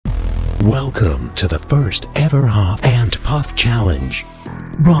Welcome to the first ever Huff and Puff Challenge,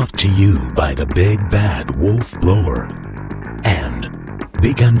 brought to you by the Big Bad Wolf Blower and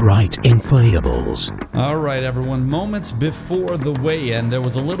Big and Bright Inflatables. Alright everyone, moments before the weigh-in, there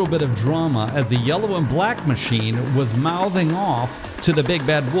was a little bit of drama as the yellow and black machine was mouthing off to the Big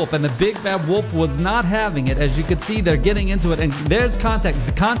Bad Wolf, and the Big Bad Wolf was not having it. As you can see, they're getting into it, and there's contact.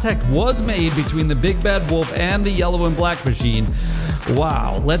 The contact was made between the Big Bad Wolf and the yellow and black machine.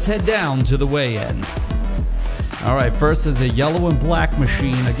 Wow, let's head down to the weigh-in. Alright, first is a yellow and black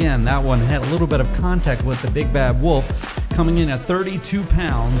machine. Again, that one had a little bit of contact with the Big Bad Wolf, coming in at 32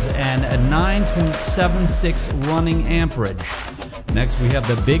 pounds and a 9.76 running amperage. Next we have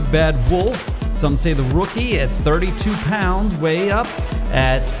the Big Bad Wolf. Some say the rookie. It's 32 pounds, way up.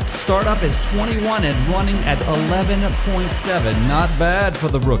 At startup is 21 and running at 11.7. Not bad for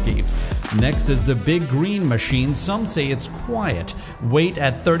the rookie. Next is the Big Green Machine. Some say it's quiet. Weight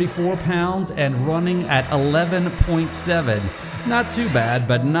at 34 pounds and running at 11.7. Not too bad,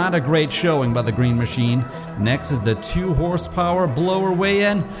 but not a great showing by the Green Machine. Next is the 2 horsepower blower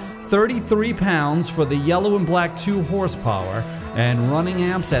weigh-in. 33 pounds for the yellow and black 2 horsepower and running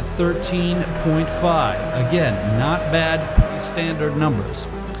amps at 13.5. Again, not bad, pretty standard numbers.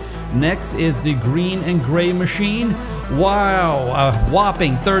 Next is the green and gray machine. Wow, a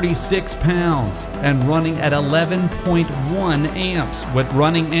whopping 36 pounds and running at 11.1 amps with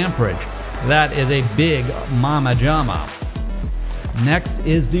running amperage. That is a big mama jama. Next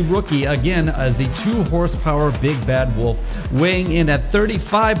is the rookie, again as the 2 horsepower Big Bad Wolf, weighing in at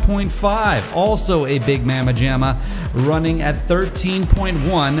 35.5, also a big mama jamma, running at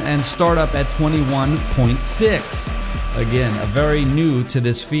 13.1 and startup at 21.6. Again, very new to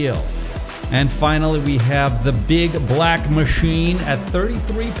this field. And finally, we have the Big Black Machine at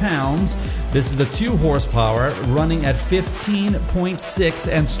 33 pounds. This is the 2 horsepower, running at 15.6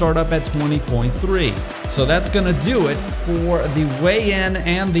 and start up at 20.3. So that's gonna do it for the weigh-in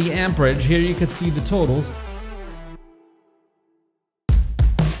and the amperage. Here you can see the totals.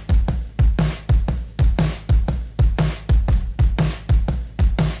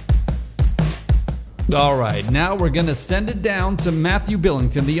 Alright, now we're gonna send it down to Matthew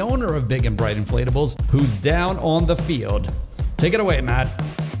Billington, the owner of Big and Bright Inflatables, who's down on the field. Take it away, Matt.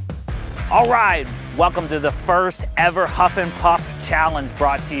 Alright, welcome to the first ever Huff and Puff Challenge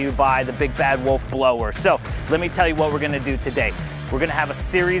brought to you by the Big Bad Wolf Blower. So, let me tell you what we're gonna do today. We're gonna have a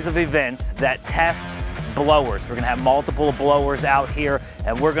series of events that test blowers. We're gonna have multiple blowers out here,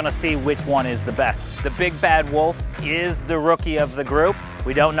 and we're gonna see which one is the best. The Big Bad Wolf is the rookie of the group.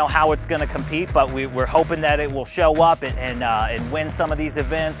 We don't know how it's gonna compete, but we're hoping that it will show up and win some of these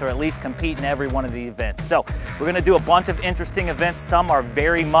events, or at least compete in every one of the events. So we're gonna do a bunch of interesting events. Some are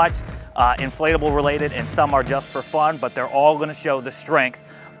very much inflatable related, and some are just for fun, but they're all gonna show the strength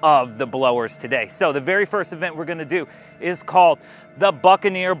of the blowers today. So the very first event we're gonna do is called the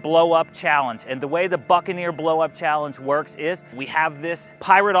Buccaneer Blow Up Challenge. And the way the Buccaneer Blow Up Challenge works is we have this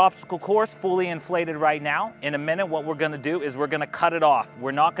pirate obstacle course fully inflated right now. In a minute, what we're gonna do is we're gonna cut it off.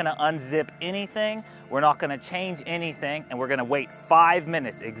 We're not gonna unzip anything. We're not gonna change anything, and we're gonna wait 5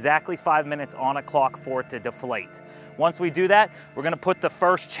 minutes, exactly 5 minutes on a clock for it to deflate. Once we do that, we're gonna put the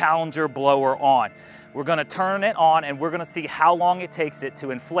first challenger blower on. We're gonna turn it on, and we're gonna see how long it takes it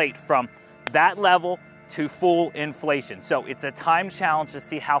to inflate from that level to full inflation. So it's a time challenge to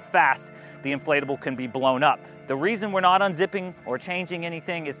see how fast the inflatable can be blown up. The reason we're not unzipping or changing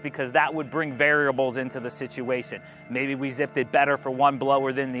anything is because that would bring variables into the situation. Maybe we zipped it better for one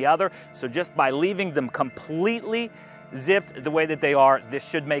blower than the other. So just by leaving them completely zipped the way that they are, this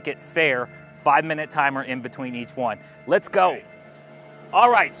should make it fair. 5-minute timer in between each one. Let's go. All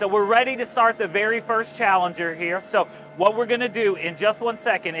right, so we're ready to start the very first challenger here. So what we're gonna do in just 1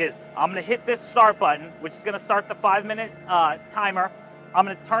 second is I'm gonna hit this start button, which is gonna start the 5-minute timer. I'm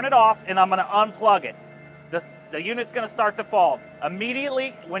gonna turn it off and I'm gonna unplug it. The unit's gonna start to fall.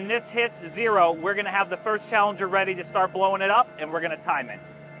 Immediately when this hits 0, we're gonna have the first challenger ready to start blowing it up, and we're gonna time it.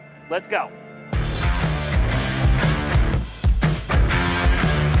 Let's go.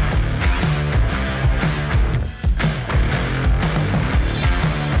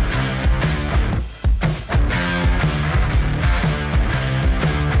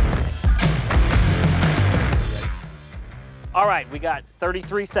 All right, we got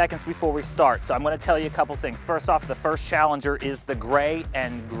 33 seconds before we start, so I'm gonna tell you a couple things. First off, the first challenger is the gray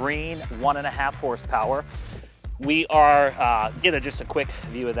and green 1.5 horsepower. We are, get just a quick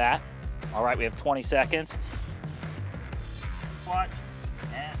view of that. All right, we have 20 seconds. Watch,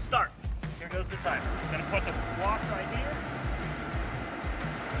 and start. Here goes the timer. I'm gonna put the block right here.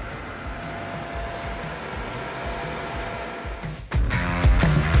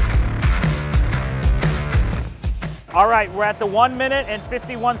 All right, we're at the 1 minute and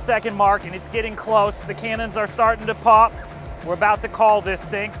 51 second mark, and it's getting close. The cannons are starting to pop. We're about to call this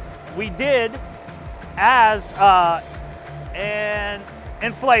thing. We did as and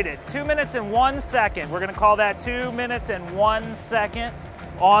inflated. 2 minutes and 1 second. We're gonna call that 2 minutes and 1 second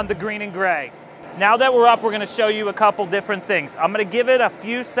on the green and gray. Now that we're up, we're gonna show you a couple different things. I'm gonna give it a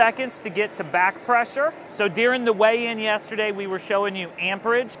few seconds to get to back pressure. So during the weigh-in yesterday, we were showing you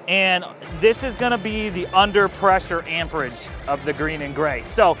amperage, and this is gonna be the under pressure amperage of the green and gray.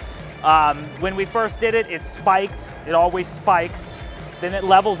 So when we first did it, it spiked, it always spikes, then it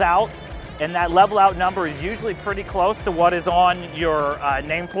levels out, and that level out number is usually pretty close to what is on your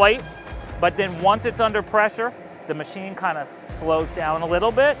nameplate. But then once it's under pressure, the machine kind of slows down a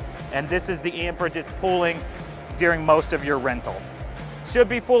little bit, and this is the amperage it's pulling during most of your rental. Should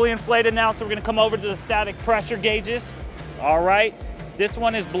be fully inflated now, so we're gonna come over to the static pressure gauges. All right, this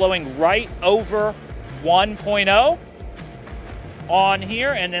one is blowing right over 1.0 on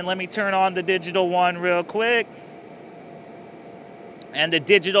here, and then let me turn on the digital one real quick. And the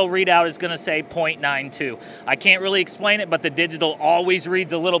digital readout is gonna say 0.92. I can't really explain it, but the digital always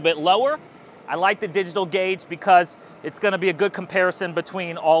reads a little bit lower. I like the digital gauge because it's gonna be a good comparison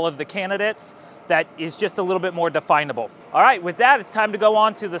between all of the candidates that is just a little bit more definable. All right, with that, it's time to go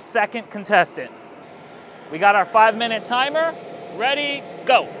on to the second contestant. We got our 5 minute timer, ready,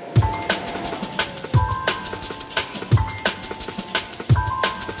 go.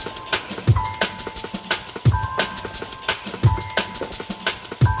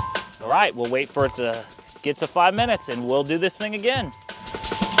 All right, we'll wait for it to get to 5 minutes and we'll do this thing again.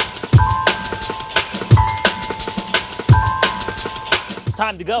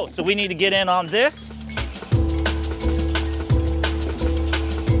 Time to go. So we need to get in on this.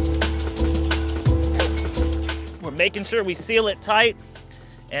 We're making sure we seal it tight,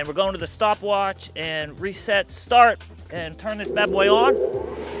 and we're going to the stopwatch and reset start and turn this bad boy on.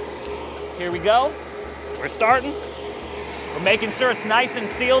 Here we go. We're starting. We're making sure it's nice and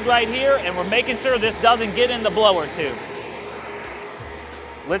sealed right here, and we're making sure this doesn't get in the blower tube.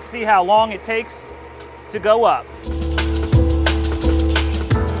 Let's see how long it takes to go up.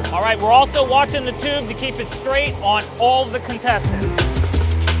 All right, we're also watching the tube to keep it straight on all the contestants.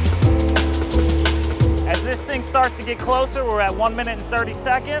 As this thing starts to get closer, we're at 1 minute and 30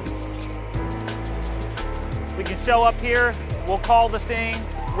 seconds. We can show up here, we'll call the thing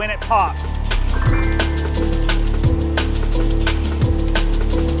when it pops.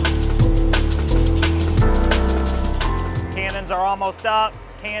 Cannons are almost up,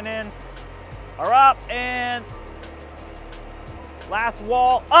 cannons are up, and last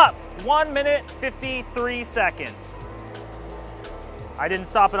wall up, 1 minute, 53 seconds. I didn't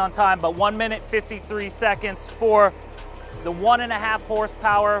stop it on time, but 1 minute, 53 seconds for the 1.5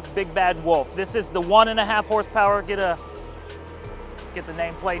 horsepower Big Bad Wolf. This is the 1.5 horsepower, get the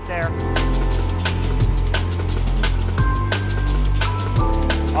nameplate there.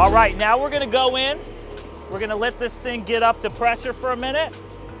 All right, now we're gonna go in. We're gonna let this thing get up to pressure for a minute.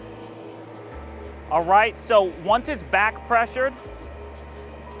 All right, so once it's back pressured,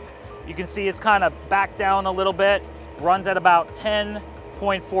 you can see it's kind of back down a little bit, runs at about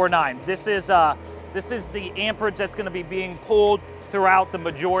 10.49. This is the amperage that's gonna be being pulled throughout the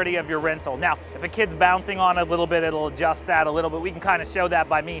majority of your rental. Now, if a kid's bouncing on it a little bit, it'll adjust that a little bit. We can kind of show that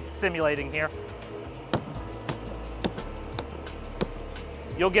by me simulating here.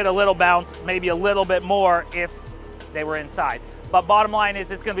 You'll get a little bounce, maybe a little bit more if they were inside. But bottom line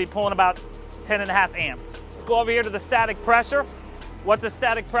is it's gonna be pulling about 10.5 amps. Let's go over here to the static pressure. What does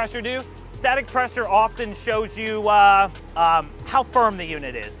static pressure do? Static pressure often shows you how firm the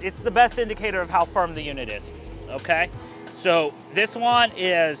unit is. It's the best indicator of how firm the unit is, okay? So this one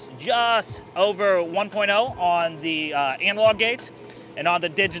is just over 1.0 on the analog gauge, and on the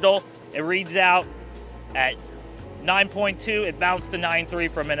digital, it reads out at 9.2. It bounced to 9.3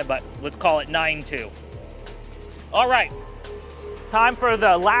 for a minute, but let's call it 9.2. All right. Time for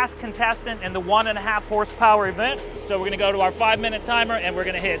the last contestant in the 1.5 horsepower event. So we're gonna go to our 5 minute timer and we're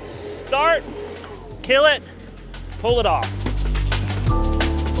gonna hit start, kill it, pull it off.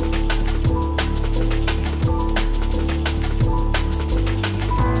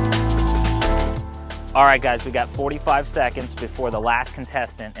 All right, guys, we got 45 seconds before the last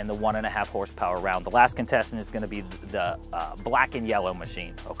contestant in the 1.5 horsepower round. The last contestant is gonna be the black and yellow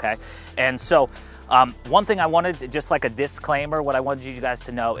machine, okay? And so one thing I wanted to, just like a disclaimer, what I wanted you guys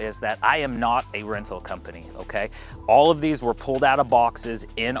to know is that I am not a rental company, okay? All of these were pulled out of boxes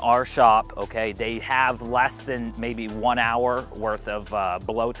in our shop, okay? They have less than maybe 1 hour worth of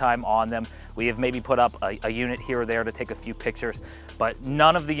blow time on them. We have maybe put up a unit here or there to take a few pictures, but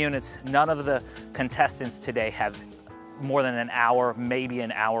none of the units, none of the contestants today have more than an hour, maybe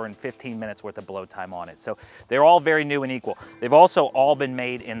an hour and 15 minutes worth of blow time on it. So they're all very new and equal. They've also all been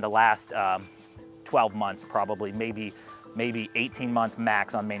made in the last 12 months, probably, maybe 18 months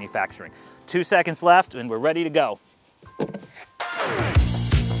max on manufacturing. 2 seconds left and we're ready to go.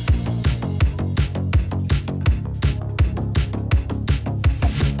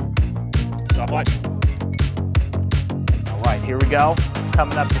 Stopwatch. All right, here we go. It's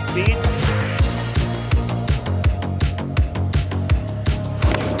coming up to speed.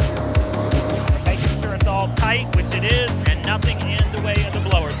 Making sure it's all tight, which it is, and nothing in the way of the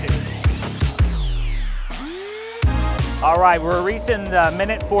blower tube. All right, we're reaching the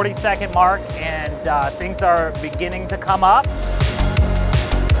minute 40-second mark, and things are beginning to come up.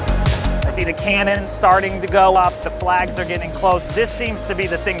 I see the cannons starting to go up. The flags are getting close. This seems to be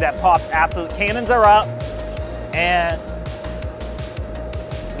the thing that pops absolutely. Cannons are up, and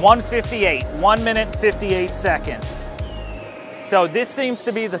 1:58, 1 minute 58 seconds. So this seems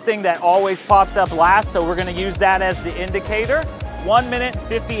to be the thing that always pops up last, so we're gonna use that as the indicator. 1 minute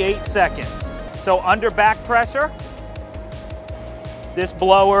 58 seconds. So under back pressure, this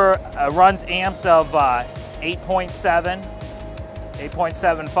blower runs amps of 8.7,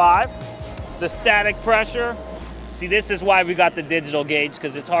 8.75. The static pressure, see, this is why we got the digital gauge,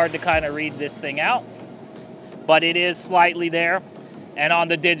 because it's hard to kind of read this thing out, but it is slightly there. And on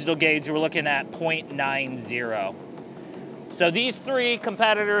the digital gauge, we're looking at 0.90. So these three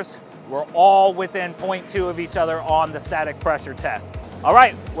competitors were all within 0.2 of each other on the static pressure test. All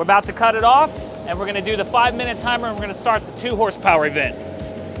right, we're about to cut it off, and we're gonna do the 5-minute timer, and we're gonna start the 2 horsepower event.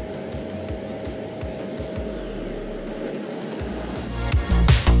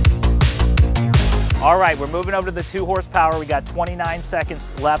 All right, we're moving over to the 2 horsepower. We got 29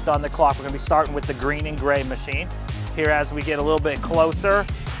 seconds left on the clock. We're gonna be starting with the green and gray machine. Here, as we get a little bit closer,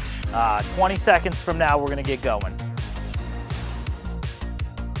 20 seconds from now, we're gonna get going.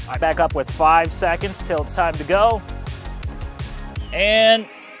 All right, back up with 5 seconds till it's time to go. And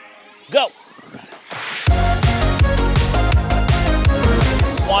go.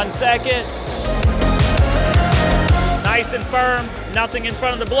 1 second. Nice and firm, nothing in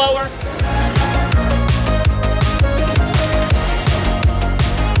front of the blower.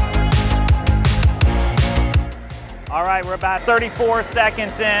 All right, we're about 34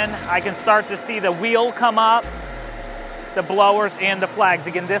 seconds in. I can start to see the wheel come up, the blowers and the flags.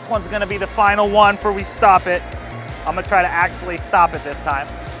 Again, this one's gonna be the final one before we stop it. I'm gonna try to actually stop it this time.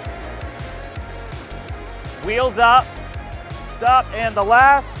 Wheels up, it's up, and the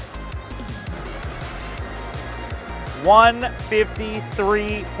last.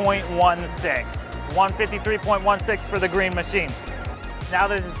 153.16. 153.16 for the green machine. Now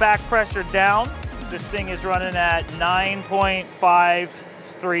that it's back pressure down, this thing is running at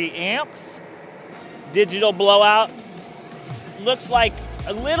 9.53 amps. Digital blowout. Looks like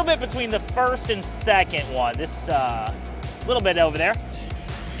a little bit between the first and second one. This little bit over there.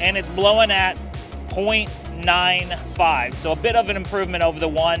 And it's blowing at 0.95. So a bit of an improvement over the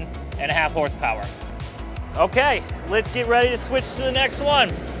 1.5 horsepower. Okay, let's get ready to switch to the next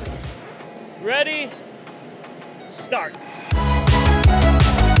one. Ready? Start.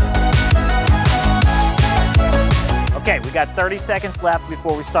 Okay, we got 30 seconds left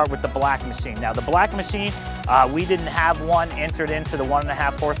before we start with the black machine. Now the black machine, we didn't have one entered into the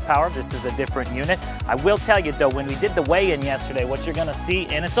 1.5 horsepower. This is a different unit. I will tell you though, when we did the weigh-in yesterday, what you're gonna see,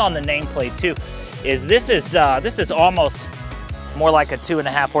 and it's on the nameplate too, is this is almost more like a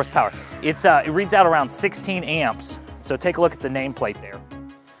 2.5 horsepower. It reads out around 16 amps. So take a look at the nameplate there.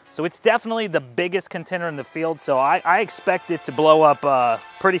 So it's definitely the biggest contender in the field. So I expect it to blow up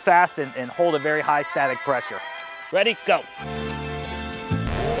pretty fast and hold a very high static pressure. Ready, go.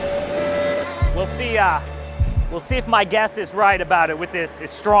 We'll see if my guess is right about it with this, as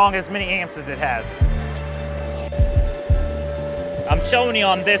strong as many amps as it has. I'm showing you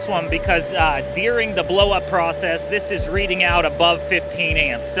on this one because during the blow up process, this is reading out above 15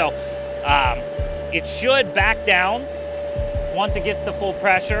 amps. So it should back down once it gets to full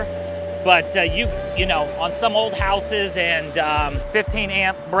pressure. But you know, on some old houses and 15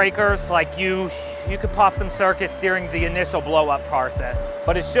 amp breakers, like you could pop some circuits during the initial blow up process,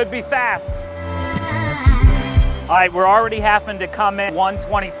 but it should be fast. All right, we're already having to come in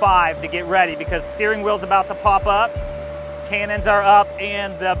 125 to get ready because steering wheel's about to pop up, cannons are up,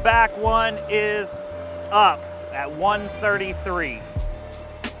 and the back one is up at 133.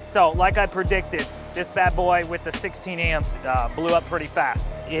 So like I predicted, this bad boy with the 16 amps blew up pretty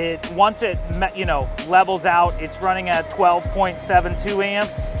fast. Once it levels out, it's running at 12.72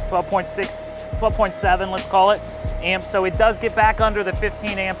 amps, 12.7, let's call it, amps. So it does get back under the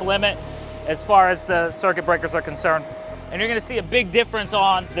 15 amp limit as far as the circuit breakers are concerned. And you're gonna see a big difference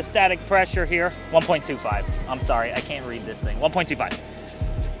on the static pressure here. 1.25. I'm sorry, I can't read this thing. 1.25.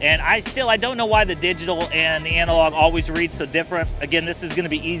 And I don't know why the digital and the analog always read so different. Again, this is gonna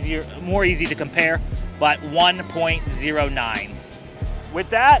be more easy to compare, but 1.09. With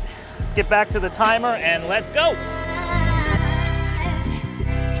that, let's get back to the timer and let's go.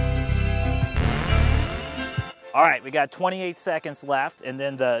 All right, we got 28 seconds left, and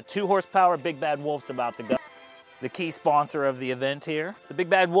then the 2 horsepower Big Bad Wolf's about to go. The key sponsor of the event here. The Big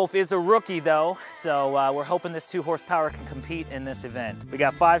Bad Wolf is a rookie though, so we're hoping this 2 horsepower can compete in this event. We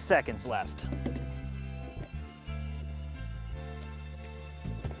got 5 seconds left.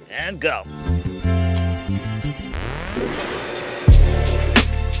 And go.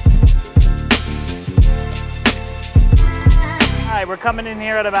 All right, we're coming in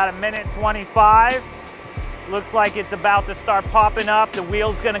here at about 1:25. Looks like it's about to start popping up. The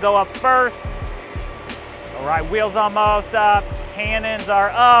wheel's gonna go up first. All right, wheels almost up, cannons are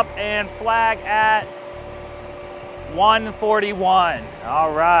up, and flag at 141.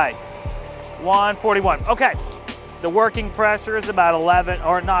 All right, 141. Okay, the working pressure is about 11,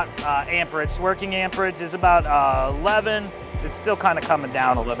 or not amperage. Working amperage is about 11. It's still kind of coming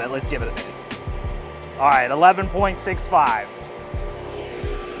down a little bit. Let's give it a second. All right, 11.65.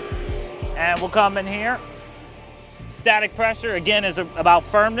 And we'll come in here. Static pressure, again, is about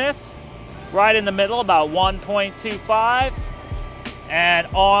firmness. Right in the middle, about 1.25. And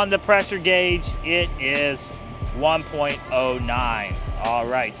on the pressure gauge, it is 1.09. All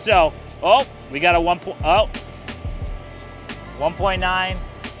right, so, we got a 1.9,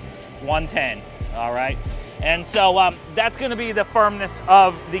 110, all right? And so that's gonna be the firmness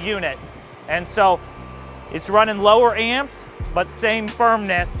of the unit. And so it's running lower amps, but same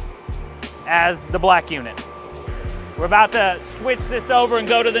firmness as the black unit. We're about to switch this over and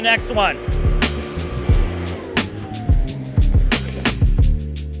go to the next one.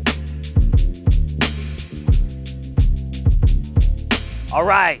 All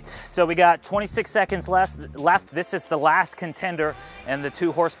right, so we got 26 seconds left. This is the last contender in the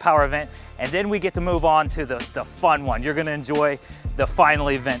 2 horsepower event. And then we get to move on to the fun one. You're gonna enjoy the final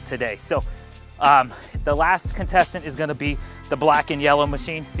event today. So the last contestant is gonna be the black and yellow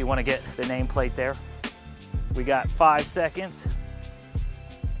machine, if you wanna get the nameplate there. We got 5 seconds.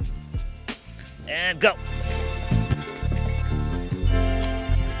 And go.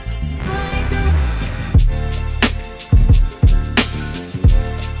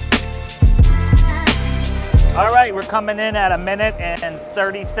 All right, we're coming in at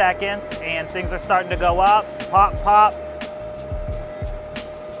 1:30 seconds, and things are starting to go up. Pop, pop.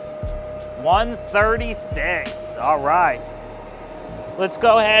 136, all right. Let's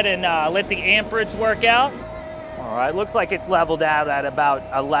go ahead and let the amperage work out. All right, looks like it's leveled out at about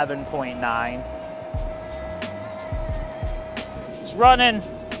 11.9. It's running,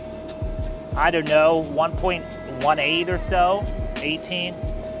 I don't know, 1.18 or so, 18.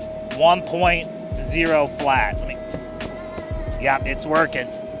 1.0 flat. Yep, it's working.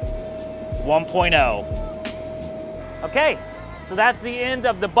 1.0. Okay, so that's the end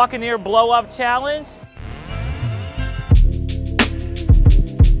of the Buccaneer Blow Up Challenge.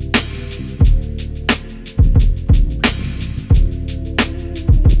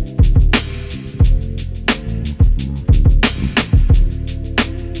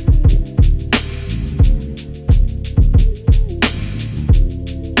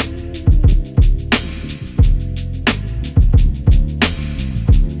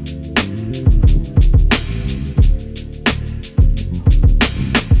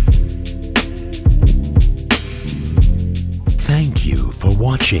 Thank you for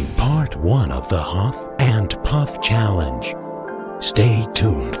watching part 1 of the Huff and Puff Challenge. Stay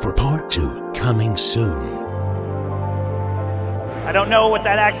tuned for part 2 coming soon. I don't know what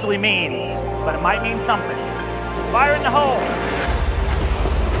that actually means, but it might mean something. Fire in the hole.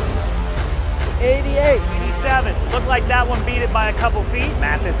 88. 87. Looked like that one beat it by a couple feet.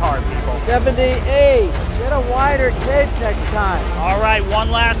 Math is hard, people. 78. Get a wider tape next time. All right,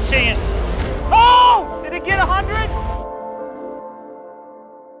 one last chance. Oh!